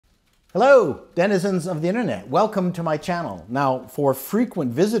Hello, denizens of the internet. Welcome to my channel. Now, for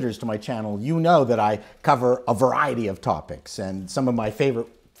frequent visitors to my channel, you know that I cover a variety of topics, and some of my favorite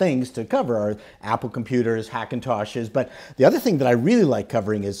things to cover are Apple computers, Hackintoshes, but the other thing that I really like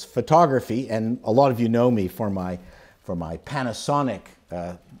covering is photography, and a lot of you know me for my Panasonic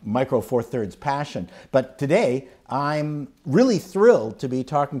Micro Four Thirds passion. But today, I'm really thrilled to be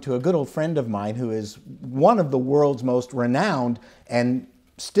talking to a good old friend of mine who is one of the world's most renowned and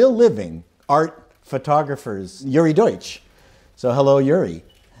still living art photographers, Yuri Dojc. So hello, Yuri.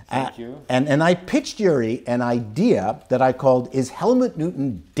 Thank you. And I pitched Yuri an idea that I called, "Is Helmut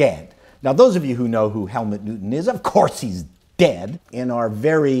Newton dead?" Now, those of you who know who Helmut Newton is, of course he's dead. In our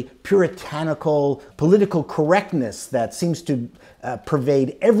very puritanical political correctness that seems to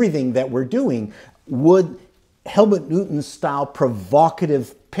pervade everything that we're doing, would Helmut Newton style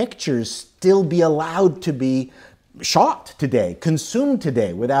provocative pictures still be allowed to be shot today, consumed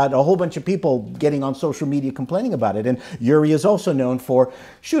today, without a whole bunch of people getting on social media complaining about it? And Yuri is also known for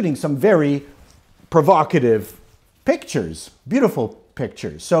shooting some very provocative pictures, beautiful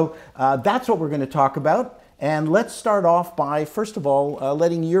pictures. So that's what we're going to talk about. And let's start off by, first of all,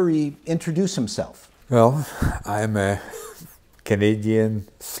 letting Yuri introduce himself. Well, I'm a Canadian,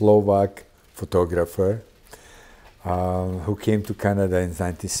 Slovak photographer who came to Canada in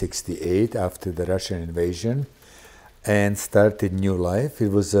 1968 after the Russian invasion and started new life. It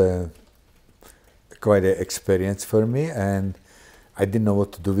was quite an experience for me, and I didn't know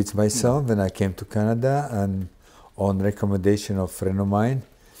what to do with myself when I came to Canada, and on recommendation of a friend of mine,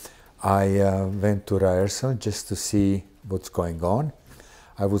 I went to Ryerson just to see what's going on.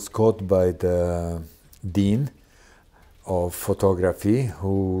 I was caught by the dean of photography,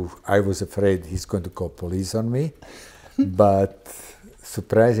 who I was afraid he's going to call police on me, but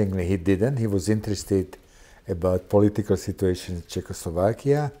surprisingly he didn't. He was interested about political situation in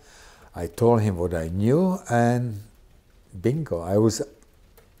Czechoslovakia. I told him what I knew, and bingo, I was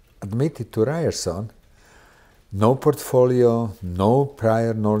admitted to Ryerson. No portfolio, no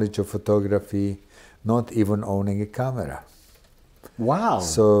prior knowledge of photography, not even owning a camera. Wow.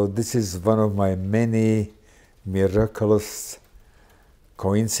 So this is one of my many miraculous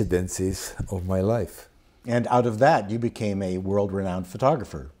coincidences of my life. And out of that, you became a world-renowned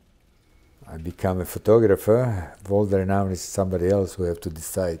photographer. I become a photographer. World-renowned is somebody else who have to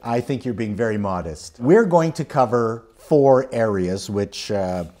decide. I think you're being very modest. We're going to cover 4 areas, which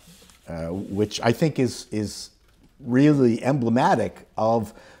I think is really emblematic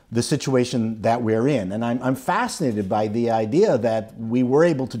of the situation that we're in. And I'm fascinated by the idea that we were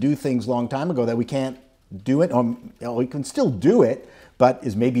able to do things a long time ago that we can't do it, or we can still do it, but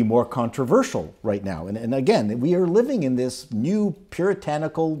is maybe more controversial right now. And again, we are living in this new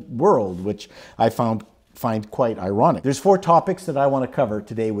puritanical world, which I find quite ironic. There's 4 topics that I want to cover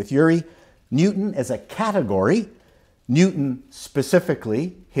today with Yuri. Newton as a category, Newton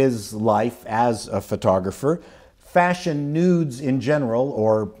specifically, his life as a photographer, fashion nudes in general,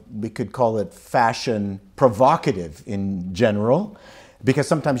 or we could call it fashion provocative in general, because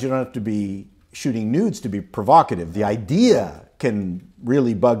sometimes you don't have to be shooting nudes to be provocative. The idea can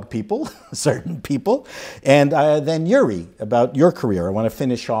really bug people, certain people. And then Yuri, about your career. I want to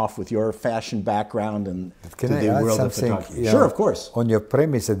finish off with your fashion background and Can I add something? Sure, of course. On your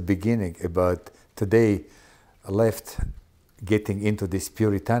premise at the beginning about today left getting into this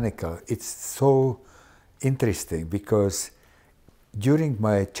puritanical, it's so interesting because during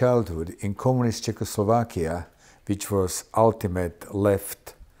my childhood in communist Czechoslovakia, which was ultimate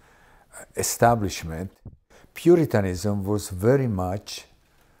left establishment, Puritanism was very much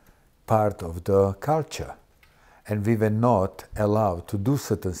part of the culture, and we were not allowed to do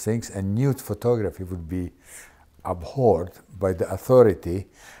certain things, and nude photography would be abhorred by the authority.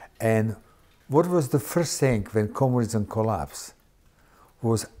 And what was the first thing when communism collapsed?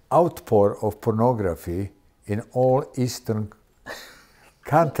 Was outpour of pornography in all Eastern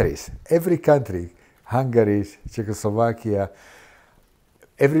countries, every country, Hungary, Czechoslovakia.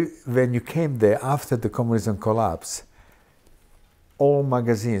 When you came there after the communism collapse, all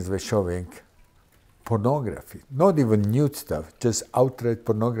magazines were showing pornography, not even nude stuff, just outright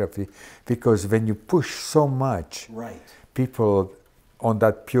pornography, because when you push so much, right, people on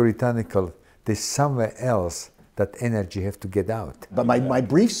that puritanical, there's somewhere else that energy have to get out. But my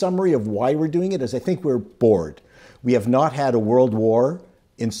brief summary of why we're doing it is I think we're bored. We have not had a world war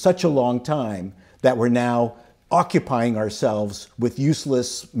in such a long time that we're now occupying ourselves with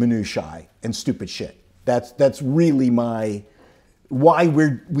useless minutiae and stupid shit. That's really why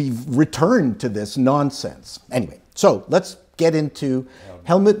we've returned to this nonsense. Anyway, so let's get into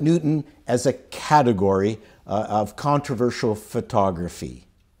Helmut Newton as a category of controversial photography.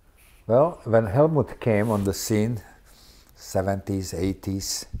 Well, when Helmut came on the scene, 70s,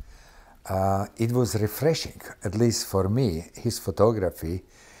 80s, it was refreshing, at least for me, his photography,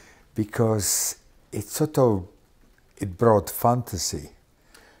 because it brought fantasy,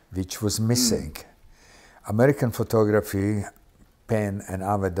 which was missing. American photography, Penn and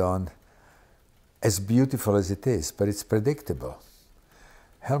Avedon, as beautiful as it is, but it's predictable.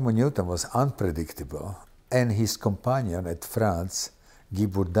 Helmut Newton was unpredictable, and his companion at France, Guy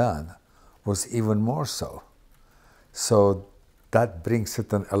Bourdin, was even more so. So that brings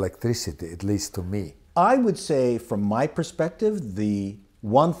certain electricity, at least to me. I would say, from my perspective, the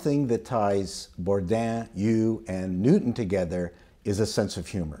one thing that ties Bourdin, you, and Newton together is a sense of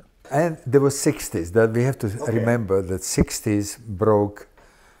humor. And there was 60s, that we have to remember that 60s broke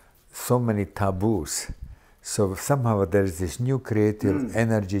so many taboos. So somehow there is this new creative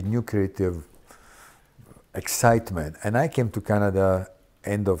energy, new creative excitement. And I came to Canada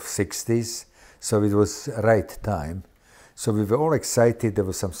end of 60s, so it was right time. So we were all excited, there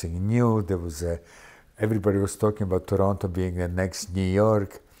was something new, everybody was talking about Toronto being the next New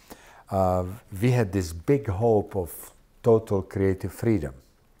York. We had this big hope of total creative freedom.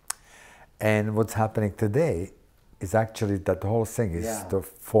 And what's happening today is actually that whole thing is sort of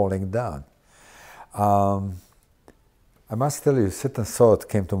falling down. I must tell you, a certain thought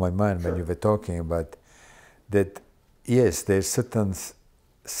came to my mind when you were talking about that, yes, there's certain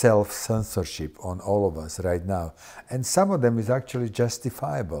self-censorship on all of us right now. And some of them is actually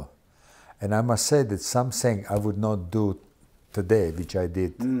justifiable. And I must say that something I would not do today, which I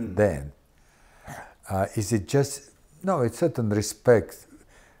did then. Is it just, no, it's certain respect.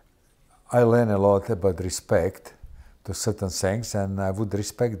 I learn a lot about respect to certain things, and I would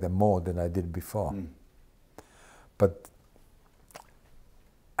respect them more than I did before. But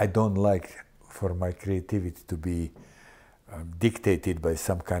I don't like for my creativity to be dictated by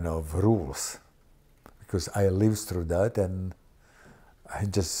some kind of rules, because I lived through that, and I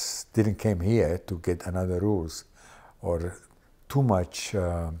just didn't came here to get another rules, or too much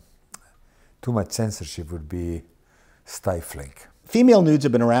censorship would be stifling. Female nudes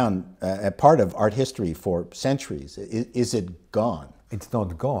have been around, a part of art history for centuries. Is it gone? It's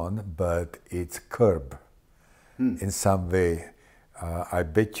not gone, but it's curbed in some way. I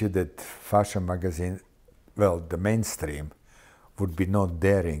bet you that fashion magazine, well, the mainstream, would be not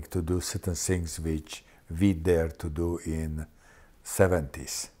daring to do certain things which we dare to do in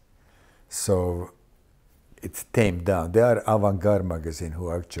 70s. So it's tamed down. There are avant-garde magazines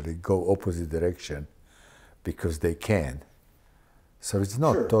who actually go opposite direction because they can. So it's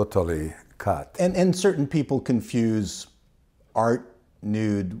not totally cut. And certain people confuse art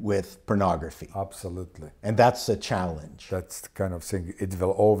nude with pornography. Absolutely. And that's a challenge. That's the kind of thing, it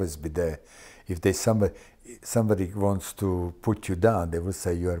will always be there. If somebody wants to put you down, they will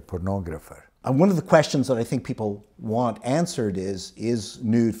say you're a pornographer. One of the questions that I think people want answered is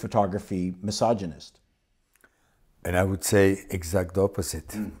nude photography misogynist? And I would say exact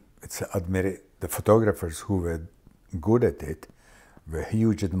opposite. It's the photographers who were good at it were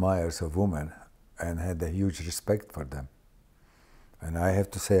huge admirers of women and had a huge respect for them. And I have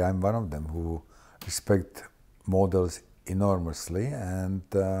to say I'm one of them who respect models enormously, and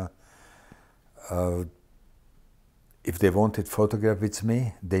if they wanted photograph with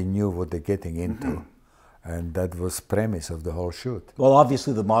me, they knew what they're getting into. And that was premise of the whole shoot. Well,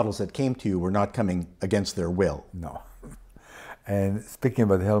 obviously the models that came to you were not coming against their will. No. And speaking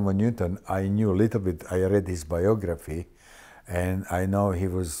about Helmut Newton, I knew a little bit, I read his biography, and I know he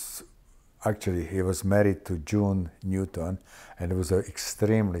was married to June Newton, and it was an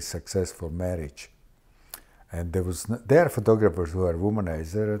extremely successful marriage. And there are photographers who are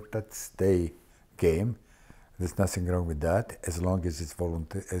womanizer, that's their game. There's nothing wrong with that, as long as it's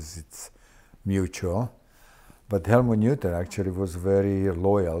voluntary, as it's mutual. But Helmut Newton actually was very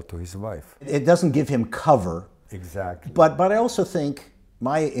loyal to his wife. It doesn't give him cover. Exactly. But I also think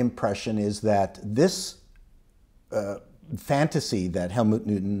my impression is that this fantasy that Helmut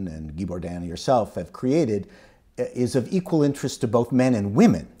Newton and Guy Bourdin and yourself have created is of equal interest to both men and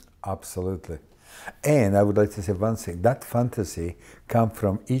women. Absolutely. And I would like to say one thing, that fantasy comes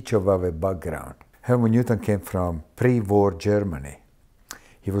from each of our background. Helmut Newton came from pre-war Germany.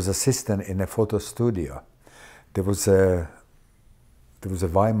 He was assistant in a photo studio. There was a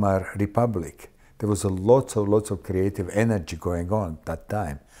Weimar Republic. There was lots of creative energy going on at that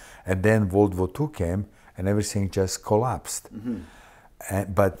time. And then World War II came and everything just collapsed.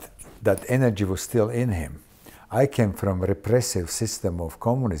 But that energy was still in him. I came from a repressive system of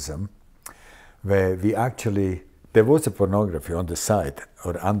communism where there was a pornography on the side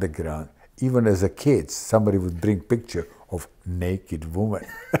or underground. Even as a kid, somebody would bring picture of naked woman.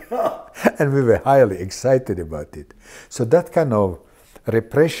 And we were highly excited about it. So that kind of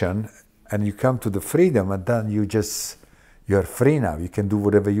repression, and you come to the freedom, and then you're free now. You can do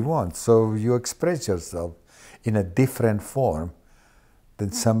whatever you want. So you express yourself in a different form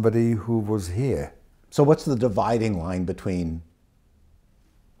than somebody who was here. So what's the dividing line between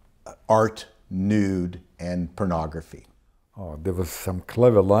art, nude, and pornography? Oh, there was some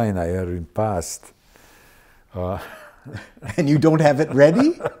clever line I heard in past. And you don't have it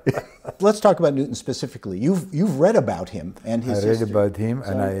ready? Let's talk about Newton specifically. You've read about him and his history. I read about him,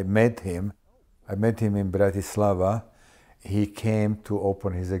 and I met him. I met him in Bratislava. He came to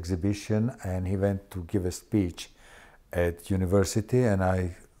open his exhibition, and he went to give a speech at university, and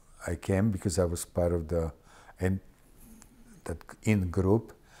I came because I was part of that in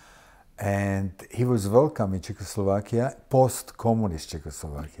group. And he was welcome in Czechoslovakia, post-communist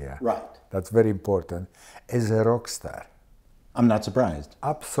Czechoslovakia. Right. That's very important, as a rock star. I'm not surprised.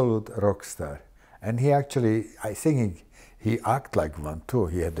 Absolute rock star. And he actually, I think he acted like one too.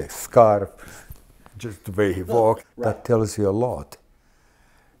 He had a scarf, just the way he walked. Right. That tells you a lot.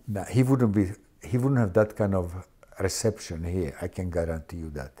 Now, he wouldn't have that kind of reception here, I can guarantee you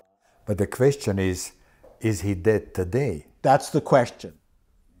that. But the question is he dead today? That's the question.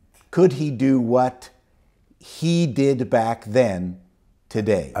 Could he do what he did back then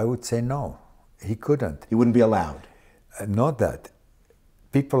today? I would say no, he couldn't. He wouldn't be allowed. Not that.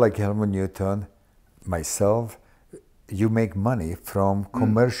 People like Helmut Newton, myself, you make money from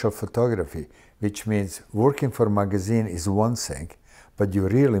commercial photography, which means working for a magazine is one thing, but you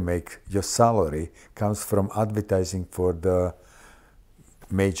really make, your salary comes from advertising for the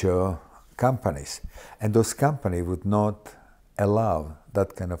major companies. And those companies would not allow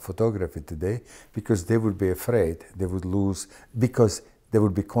that kind of photography today because they would be afraid they would lose, because there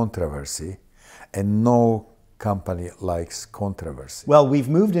would be controversy, and no company likes controversy. Well, we've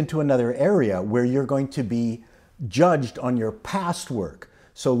moved into another area where you're going to be judged on your past work.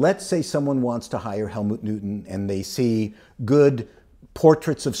 So let's say someone wants to hire Helmut Newton and they see good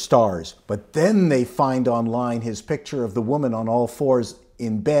portraits of stars, but then they find online his picture of the woman on all fours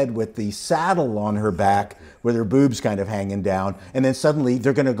in bed with the saddle on her back with her boobs kind of hanging down, and then suddenly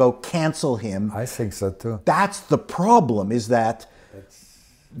they're going to go cancel him. I think so too. That's the problem, is that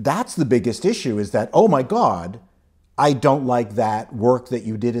that's the biggest issue, is that, oh my God, I don't like that work that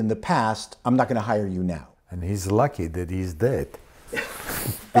you did in the past, I'm not going to hire you now. And he's lucky that he's dead.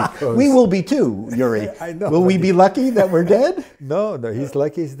 We will be too, Yuri. I know. Will we be lucky that we're dead? No, he's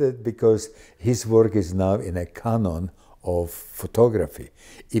lucky is that because his work is now in a canon of photography.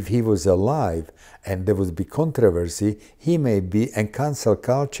 If he was alive and there would be controversy, he may be, and cancel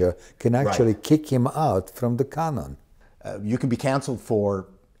culture can actually kick him out from the canon. You can be canceled for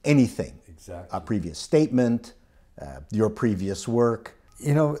anything. Exactly. A previous statement, your previous work.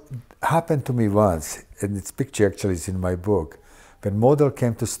 You know, happened to me once, and this picture actually is in my book. When model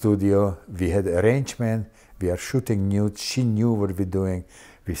came to studio, we had arrangement, we are shooting nude, she knew what we're doing,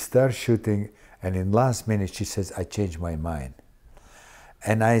 we start shooting, and in last minute she says, I changed my mind.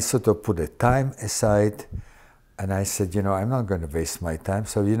 And I sort of put a time aside, and I said, you know, I'm not going to waste my time,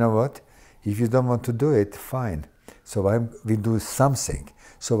 so you know what, if you don't want to do it, fine. So we do something.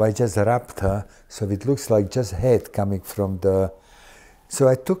 So I just wrapped her, so it looks like just head coming from the... So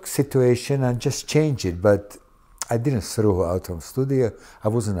I took situation and just changed it, but I didn't throw her out from studio. I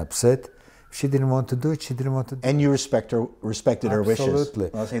wasn't upset. She didn't want to do it, she didn't want to do it. And you respected her wishes.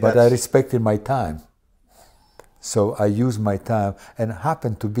 Absolutely. But I respected my time. So I used my time, and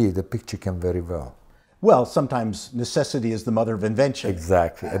happened to be the picture came very well. Well, sometimes necessity is the mother of invention.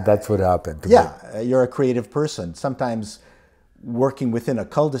 Exactly, and that's what happened to me. Yeah, you're a creative person. Sometimes working within a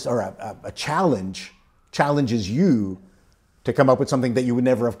cul-de-sac, or a challenge, challenges you to come up with something that you would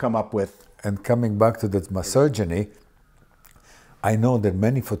never have come up with. And coming back to that misogyny, I know that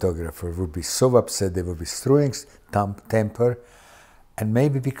many photographers would be so upset, they would be throwing temper, and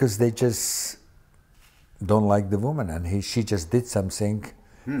maybe because they just don't like the woman, and she just did something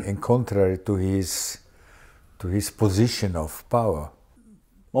in contrary to his position of power.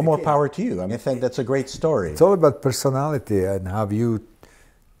 Well, more power to you. I mean, I think that's a great story. It's all about personality and how you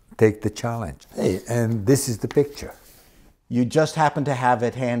take the challenge. Hey, and this is the picture. You just happen to have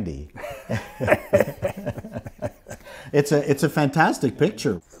it handy. It's a fantastic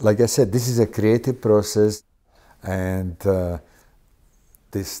picture. Like I said, this is a creative process, and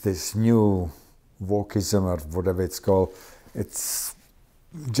this new wokeism, or whatever it's called, it's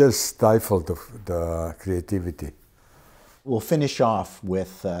just stifled the creativity. We'll finish off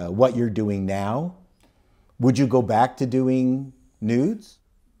with what you're doing now. Would you go back to doing nudes?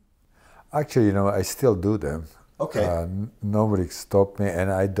 Actually, you know, I still do them. Okay. Nobody stopped me,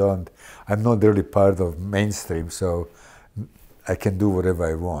 and I'm not really part of mainstream, so I can do whatever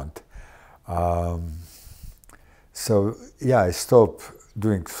I want. So yeah, I stopped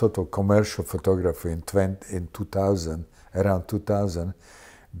doing sort of commercial photography in 2000, around 2000,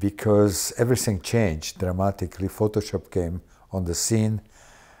 because everything changed dramatically. Photoshop came on the scene,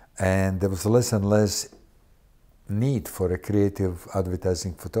 and there was less and less need for a creative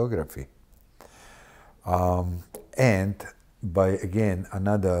advertising photography. And by, again,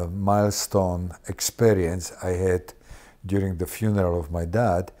 another milestone experience I had during the funeral of my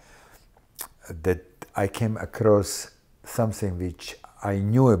dad, that I came across something which I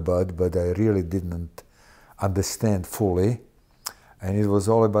knew about, but I really didn't understand fully. And it was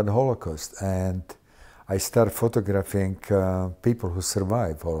all about the Holocaust. And I started photographing people who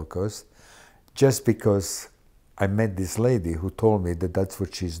survived Holocaust just because I met this lady who told me that that's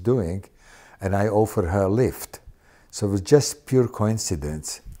what she's doing, and I offered her a lift. So it was just pure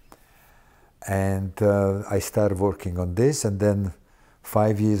coincidence. And I started working on this, and then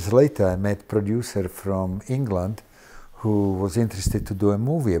 5 years later I met a producer from England who was interested to do a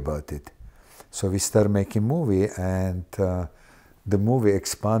movie about it. So we started making a movie, and the movie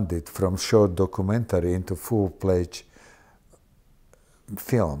expanded from short documentary into full-fledged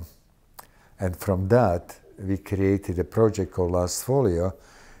film. And from that, we created a project called Last Folio,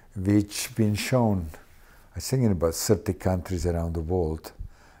 which been shown, I think, in about 30 countries around the world,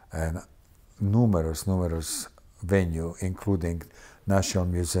 and numerous venues, including National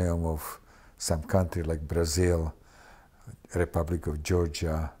Museum of some country like Brazil, Republic of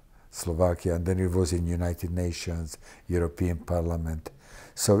Georgia, Slovakia, and then it was in United Nations, European Parliament.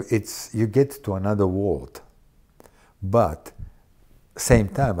 So you get to another world. But same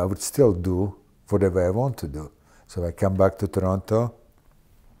time, I would still do whatever I want to do. So I come back to Toronto,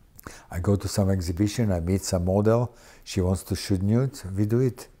 I go to some exhibition, I meet some model, she wants to shoot nudes, we do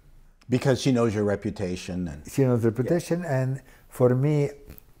it. Because she knows your reputation. And she knows the reputation, yeah. And for me,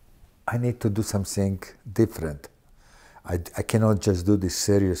 I need to do something different. I cannot just do this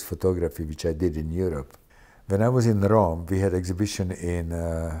serious photography, which I did in Europe. When I was in Rome, we had exhibition in,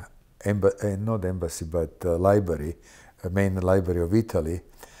 not embassy, but library, main library of Italy,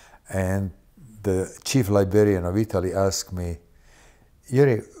 and the chief librarian of Italy asked me,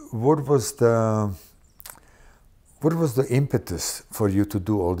 Yuri, what was the impetus for you to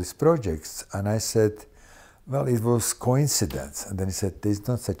do all these projects? And I said, well, it was coincidence. And then he said, there's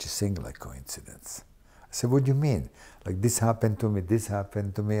not such a thing like coincidence. I said, what do you mean? Like, this happened to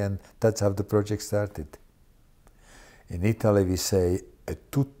me, and that's how the project started. In Italy, we say, è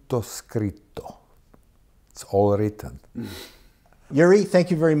tutto scritto. It's all written. Yuri, thank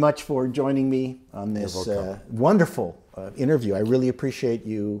you very much for joining me on this wonderful interview. I really appreciate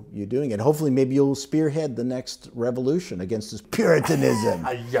you doing it. Hopefully, maybe you'll spearhead the next revolution against this puritanism.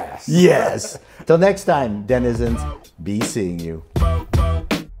 Yes. Yes. Till next time, denizens, be seeing you.